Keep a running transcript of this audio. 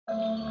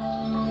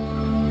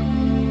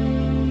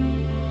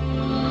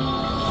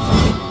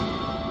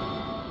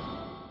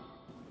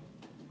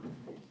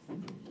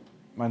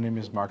My name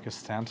is Marcus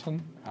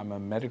Stanton. I'm a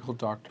medical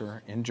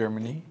doctor in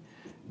Germany,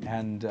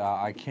 and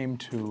I came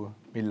to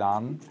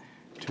Milan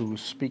to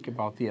speak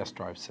about the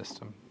S-Drive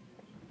system.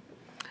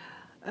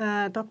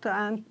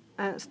 Dr.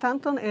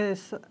 Stanton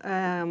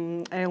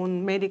è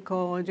un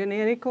medico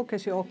generico che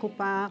si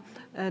occupa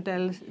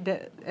del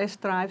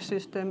S-Drive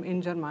system in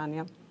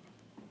Germania.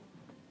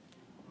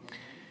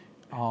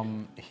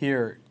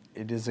 Here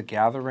it is a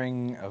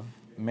gathering of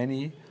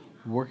many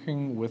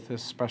working with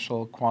this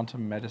special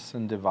quantum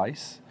medicine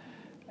device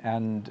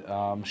and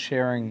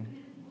sharing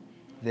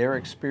their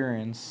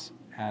experience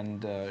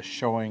and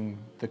showing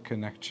the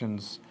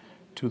connections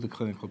to the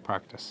clinical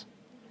practice.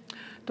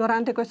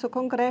 Durante questo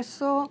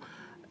congresso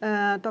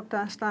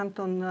Dr.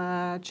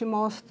 Stanton ci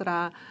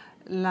mostra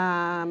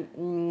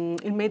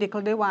il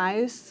medical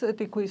device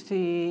di cui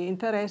si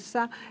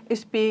interessa e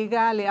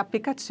spiega le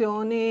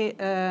applicazioni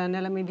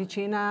nella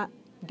medicina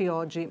di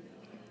oggi.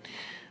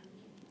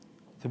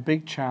 The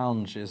big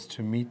challenge is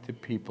to meet the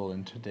people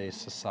in today's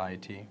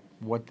society,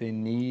 what they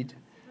need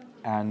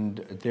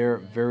and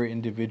their very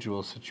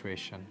individual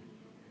situation.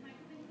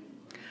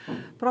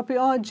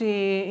 Proprio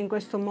oggi in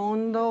questo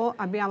mondo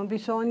abbiamo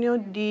bisogno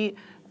di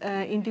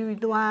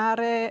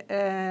individuare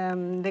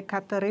le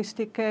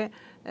caratteristiche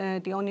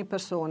di ogni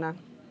persona.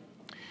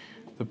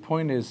 The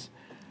point is,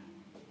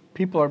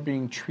 people are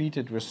being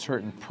treated with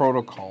certain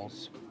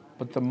protocols,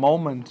 but the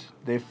moment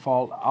they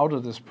fall out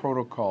of this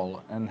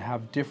protocol and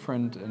have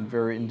different and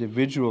very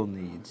individual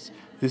needs,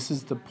 this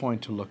is the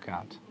point to look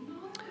at.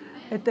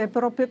 Ed è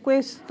proprio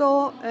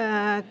questo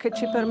che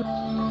ci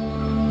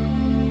permette